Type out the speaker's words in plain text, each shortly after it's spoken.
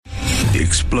The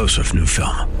explosive new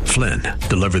film, Flynn,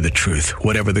 deliver the truth,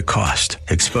 whatever the cost,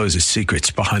 exposes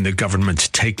secrets behind the government's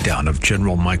takedown of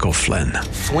General Michael Flynn.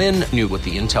 Flynn knew what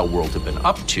the intel world had been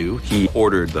up to. He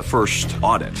ordered the first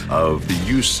audit of the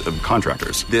use of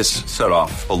contractors. This set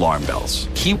off alarm bells.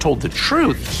 He told the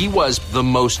truth. He was the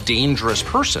most dangerous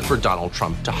person for Donald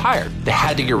Trump to hire. They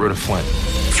had to get rid of Flynn.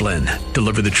 Flynn,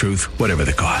 deliver the truth, whatever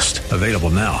the cost. Available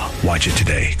now. Watch it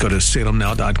today. Go to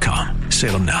salemnow.com.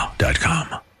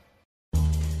 salemnow.com.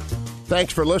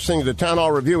 Thanks for listening to the Town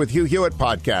Hall Review with Hugh Hewitt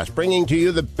podcast, bringing to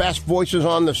you the best voices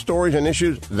on the stories and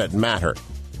issues that matter.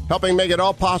 Helping make it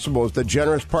all possible is the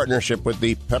generous partnership with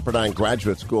the Pepperdine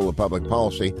Graduate School of Public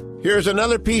Policy. Here's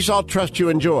another piece I'll trust you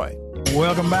enjoy.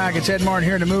 Welcome back. It's Ed Martin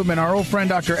here in the movement. Our old friend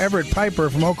Dr. Everett Piper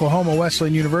from Oklahoma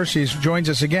Wesleyan University joins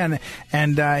us again,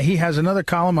 and he has another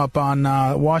column up on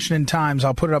Washington Times.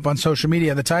 I'll put it up on social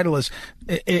media. The title is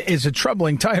a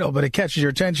troubling title, but it catches your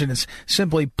attention. It's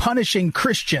simply Punishing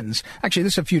Christians. Actually,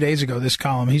 this is a few days ago, this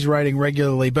column. He's writing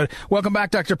regularly. But welcome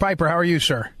back, Dr. Piper. How are you,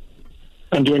 sir?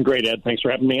 I'm doing great, Ed. Thanks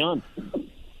for having me on.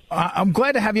 I'm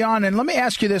glad to have you on, and let me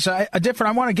ask you this. I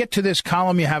want to get to this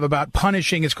column you have about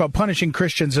punishing. It's called Punishing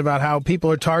Christians, about how people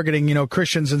are targeting,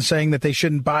 Christians and saying that they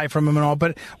shouldn't buy from them and all.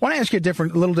 But I want to ask you a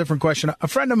little different question. A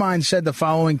friend of mine said the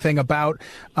following thing about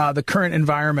the current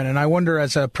environment, and I wonder,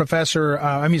 as a professor,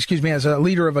 as a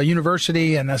leader of a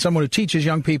university and as someone who teaches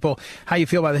young people, how you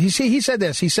feel about it. He said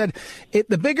this. He said,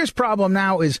 the biggest problem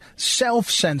now is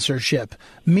self-censorship,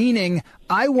 meaning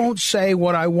I won't say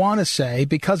what I want to say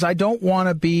because I don't want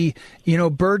to be,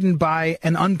 burdened by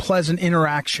an unpleasant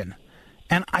interaction.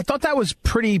 And I thought that was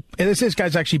pretty. This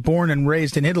guy's actually born and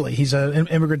raised in Italy. He's an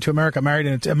immigrant to America, married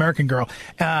an American girl.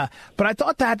 But I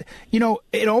thought that,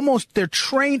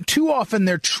 too often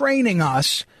they're training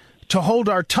us to hold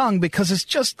our tongue because it's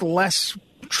just less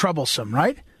troublesome,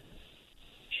 right?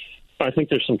 I think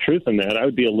there's some truth in that. I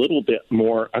would be a little bit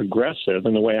more aggressive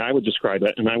in the way I would describe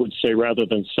it, and I would say rather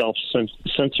than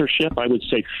self-censorship, I would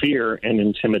say fear and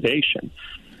intimidation.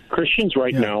 Christians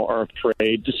right now are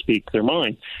afraid to speak their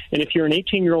mind. And if you're an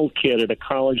 18-year-old kid at a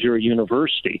college or a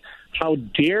university, how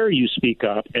dare you speak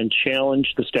up and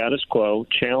challenge the status quo,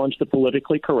 challenge the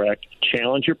politically correct,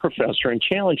 challenge your professor, and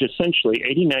challenge essentially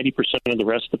 80-90% of the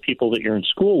rest of the people that you're in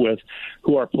school with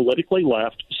who are politically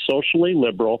left, socially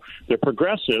liberal, they're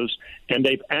progressives, and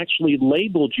they've actually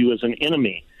labeled you as an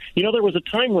enemy. There was a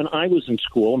time when I was in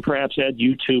school, and perhaps, Ed,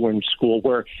 you too were in school,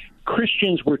 where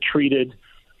Christians were treated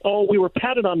we were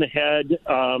patted on the head.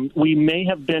 We may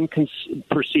have been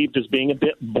perceived as being a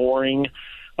bit boring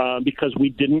because we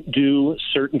didn't do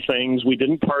certain things. We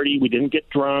didn't party. We didn't get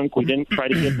drunk. We didn't try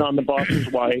to get on the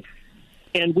boss's wife.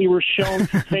 And we were shown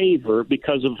favor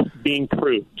because of being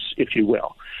prudes, if you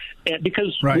will, and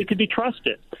because we could be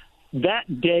trusted.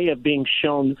 That day of being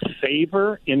shown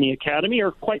favor in the academy,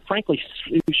 or quite frankly,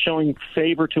 showing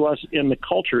favor to us in the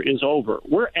culture, is over.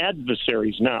 We're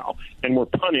adversaries now, and we're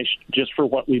punished just for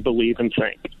what we believe and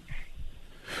think.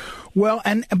 Well,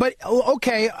 but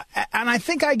okay, and I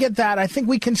think I get that. I think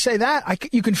we can say that.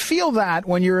 You can feel that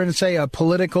when you're in, say, a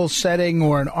political setting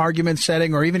or an argument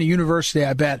setting or even a university,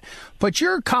 I bet. But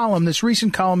your column, this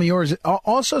recent column of yours,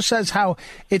 also says how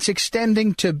it's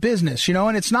extending to business,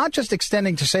 and it's not just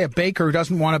extending to, say, a baker who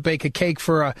doesn't want to bake a cake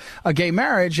for a gay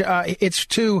marriage. It's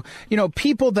to,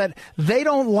 people that they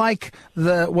don't like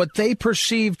what they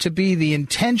perceive to be the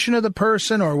intention of the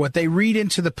person or what they read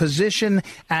into the position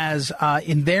as,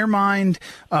 in their mind,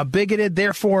 bigoted,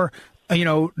 therefore,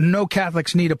 no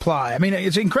Catholics need apply. I mean,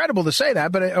 it's incredible to say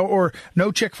that, but or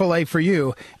no Chick-fil-A for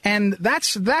you. And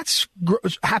that's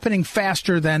happening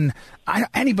faster than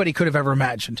anybody could have ever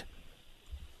imagined.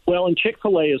 Well, and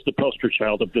Chick-fil-A is the poster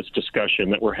child of this discussion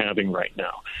that we're having right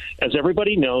now. As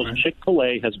everybody knows,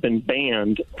 Chick-fil-A has been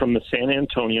banned from the San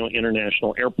Antonio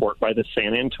International Airport by the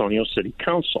San Antonio City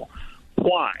Council.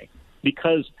 Why?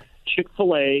 Because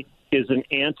Chick-fil-A is an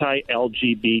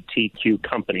anti-LGBTQ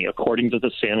company, according to the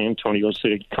San Antonio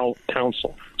City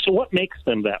Council. So what makes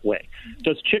them that way?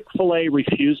 Does Chick-fil-A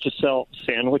refuse to sell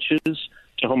sandwiches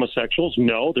to homosexuals?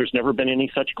 No, there's never been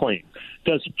any such claim.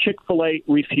 Does Chick-fil-A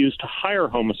refuse to hire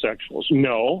homosexuals?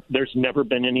 No, there's never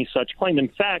been any such claim. In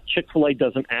fact, Chick-fil-A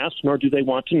doesn't ask, nor do they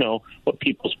want to know, what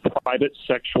people's private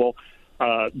sexual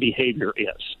behavior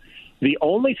is. The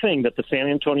only thing that the San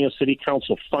Antonio City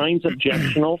Council finds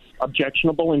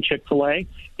objectionable in Chick-fil-A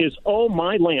is,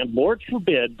 my land, Lord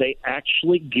forbid, they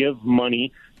actually give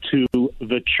money to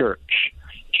the church.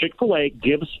 Chick-fil-A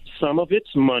gives some of its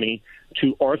money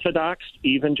to Orthodox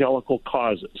evangelical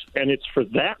causes. And it's for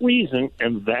that reason,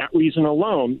 and that reason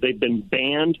alone, they've been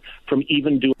banned from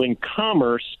even doing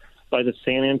commerce by the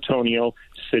San Antonio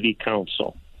City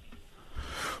Council.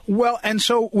 Well, and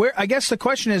so I guess the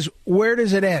question is, where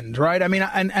does it end, right? I mean,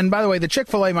 and by the way, the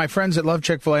Chick-fil-A, my friends that love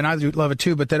Chick-fil-A, and I do love it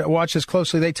too, but that watch this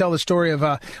closely, they tell the story of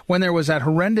when there was that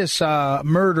horrendous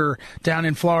murder down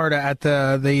in Florida at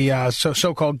the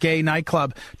so-called gay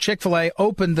nightclub. Chick-fil-A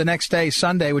opened the next day,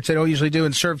 Sunday, which they don't usually do,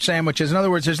 and served sandwiches. In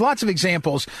other words, there's lots of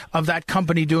examples of that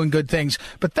company doing good things,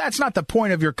 but that's not the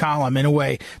point of your column in a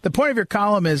way. The point of your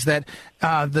column is that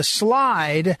the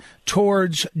slide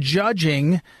towards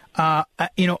judging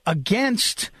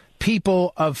against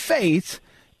people of faith,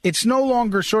 it's no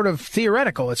longer sort of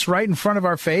theoretical. It's right in front of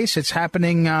our face. It's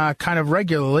happening kind of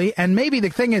regularly. And maybe the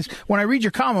thing is, when I read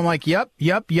your column, I'm like, yep.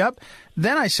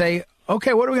 Then I say,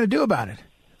 okay, what are we going to do about it?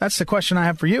 That's the question I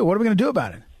have for you. What are we going to do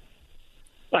about it?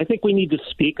 I think we need to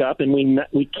speak up, and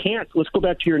we can't. Let's go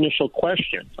back to your initial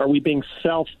question. Are we being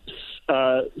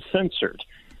self-censored?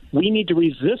 We need to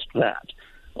resist that.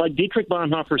 Like Dietrich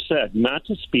Bonhoeffer said, not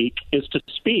to speak is to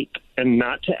speak, and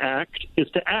not to act is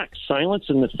to act. Silence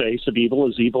in the face of evil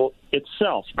is evil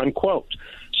itself, unquote.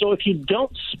 So if you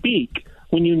don't speak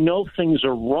when you know things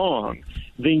are wrong,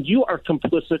 then you are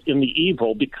complicit in the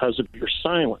evil because of your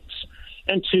silence.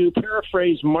 And to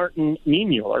paraphrase Martin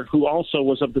Niemöller, who also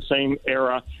was of the same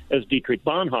era as Dietrich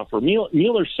Bonhoeffer,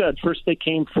 Mueller said first they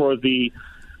came for the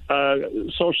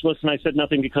socialists, and I said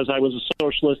nothing because I was a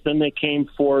socialist. Then they came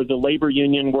for the labor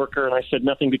union worker, and I said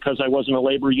nothing because I wasn't a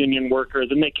labor union worker.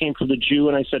 Then they came for the Jew,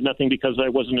 and I said nothing because I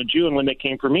wasn't a Jew. And when they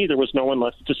came for me, there was no one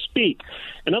left to speak.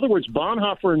 In other words,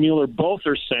 Bonhoeffer and Mueller both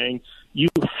are saying you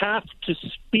have to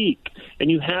speak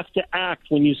and you have to act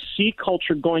when you see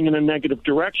culture going in a negative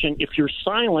direction. If you're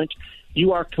silent,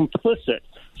 you are complicit.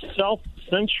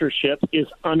 Self-censorship is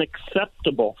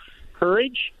unacceptable.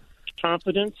 Courage,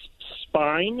 confidence,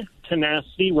 spine,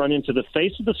 tenacity, run into the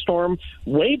face of the storm,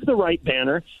 wave the right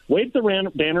banner, wave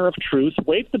the banner of truth,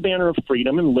 wave the banner of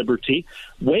freedom and liberty,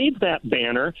 wave that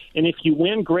banner, and if you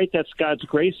win, great, that's God's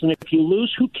grace, and if you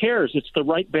lose, who cares? It's the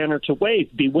right banner to wave.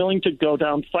 Be willing to go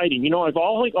down fighting. You know, I've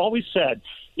always said,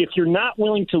 if you're not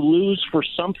willing to lose for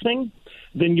something,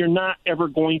 then you're not ever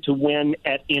going to win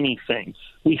at anything.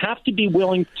 We have to be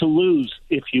willing to lose,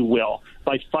 if you will,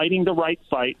 by fighting the right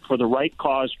fight for the right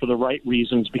cause, for the right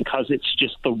reasons, because it's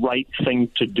just the right thing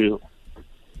to do.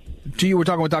 We're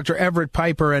talking with Dr. Everett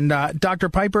Piper, and Dr.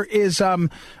 Piper is.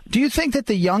 Do you think that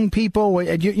the young people,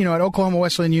 at Oklahoma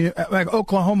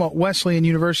Wesleyan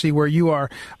University, where you are,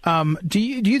 do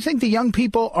you think the young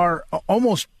people are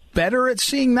almost better at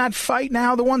seeing that fight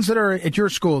now? The ones that are at your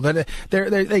school, that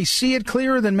they see it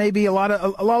clearer than maybe a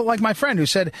lot like my friend who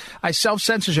said, I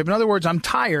self-censorship. In other words, I'm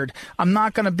tired. I'm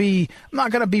not going to be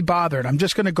bothered. I'm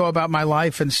just going to go about my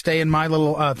life and stay in my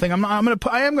little thing. I am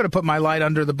going to put my light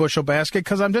under the bushel basket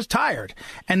because I'm just tired.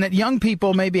 And that young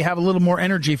people maybe have a little more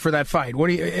energy for that fight.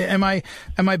 Am I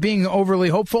being overly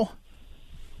hopeful?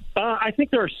 I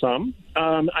think there are some.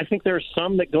 I think there are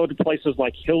some that go to places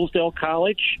like Hillsdale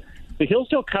College. The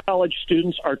Hillsdale College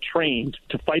students are trained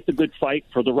to fight the good fight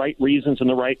for the right reasons and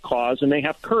the right cause, and they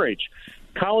have courage.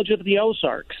 College of the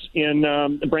Ozarks in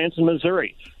Branson,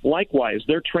 Missouri, likewise,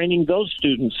 they're training those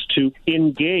students to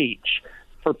engage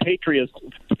for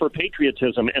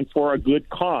patriotism and for a good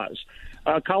cause.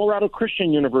 Colorado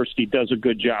Christian University does a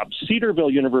good job.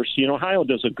 Cedarville University in Ohio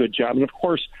does a good job. And, of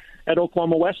course, at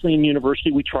Oklahoma Wesleyan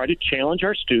University, we try to challenge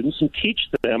our students and teach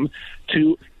them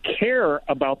to care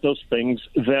about those things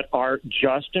that are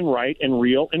just and right and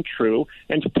real and true,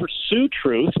 and to pursue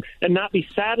truth and not be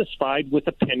satisfied with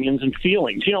opinions and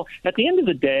feelings. You know, at the end of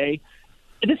the day,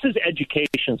 this is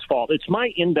education's fault. It's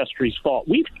my industry's fault.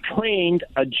 We've trained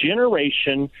a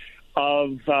generation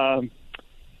of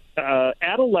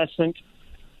adolescent,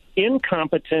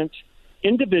 incompetent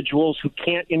individuals who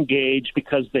can't engage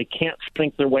because they can't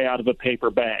think their way out of a paper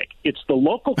bag. It's the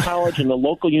local college and the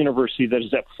local university that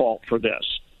is at fault for this.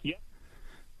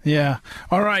 Yeah.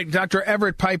 All right. Dr.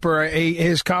 Everett Piper,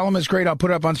 his column is great. I'll put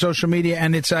it up on social media.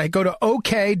 And it's go to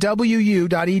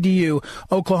okwu.edu,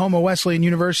 Oklahoma Wesleyan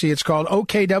University. It's called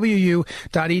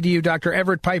okwu.edu. Dr.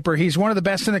 Everett Piper. He's one of the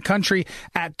best in the country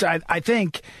at, I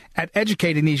think, at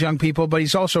educating these young people, but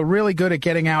he's also really good at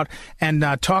getting out and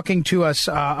talking to us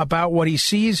about what he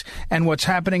sees and what's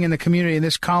happening in the community. And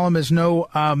this column is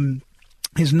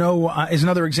is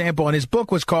another example, and his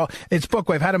book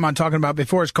we've had him on talking about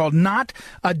before. It's called Not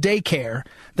a Daycare: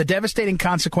 The Devastating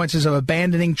Consequences of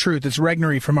Abandoning Truth. It's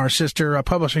Regnery from our sister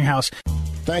publishing house.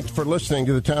 Thanks for listening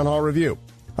to the Town Hall Review.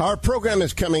 Our program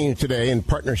is coming today in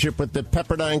partnership with the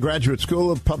Pepperdine Graduate School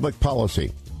of Public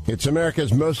Policy. It's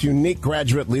America's most unique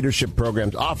graduate leadership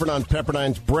programs offered on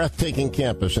Pepperdine's breathtaking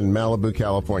campus in Malibu,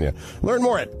 California. Learn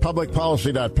more at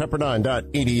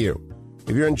publicpolicy.pepperdine.edu.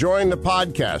 If you're enjoying the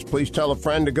podcast, please tell a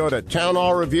friend to go to Town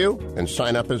Hall Review and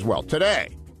sign up as well today.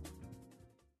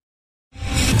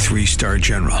 3-star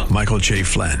General Michael J.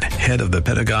 Flynn, head of the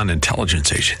Pentagon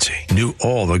Intelligence Agency, knew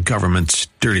all the government's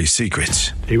dirty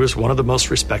secrets. He was one of the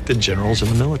most respected generals in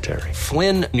the military.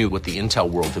 Flynn knew what the intel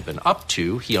world had been up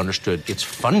to. He understood its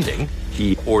funding.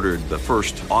 He ordered the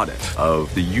first audit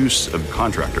of the use of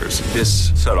contractors.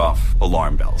 This set off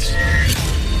alarm bells.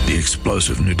 The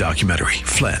explosive new documentary,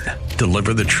 Flynn,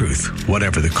 Deliver the Truth,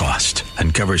 Whatever the Cost,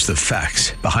 uncovers the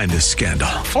facts behind this scandal.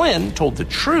 Flynn told the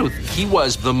truth. He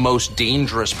was the most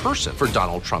dangerous person for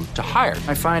Donald Trump to hire.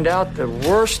 I find out the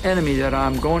worst enemy that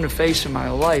I'm going to face in my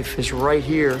life is right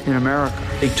here in America.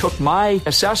 They took my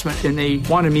assessment and they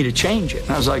wanted me to change it.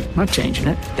 And I was like, I'm not changing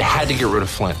it. They had to get rid of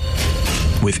Flynn.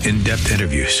 With in-depth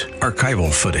interviews,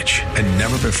 archival footage, and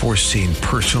never-before-seen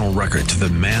personal records of the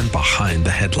man behind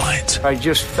the headlines. I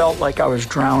just felt like I was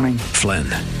drowning. Flynn,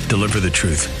 Deliver the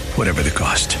Truth, Whatever the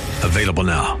Cost. Available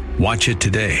now. Watch it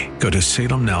today. Go to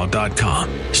salemnow.com.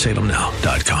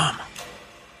 salemnow.com.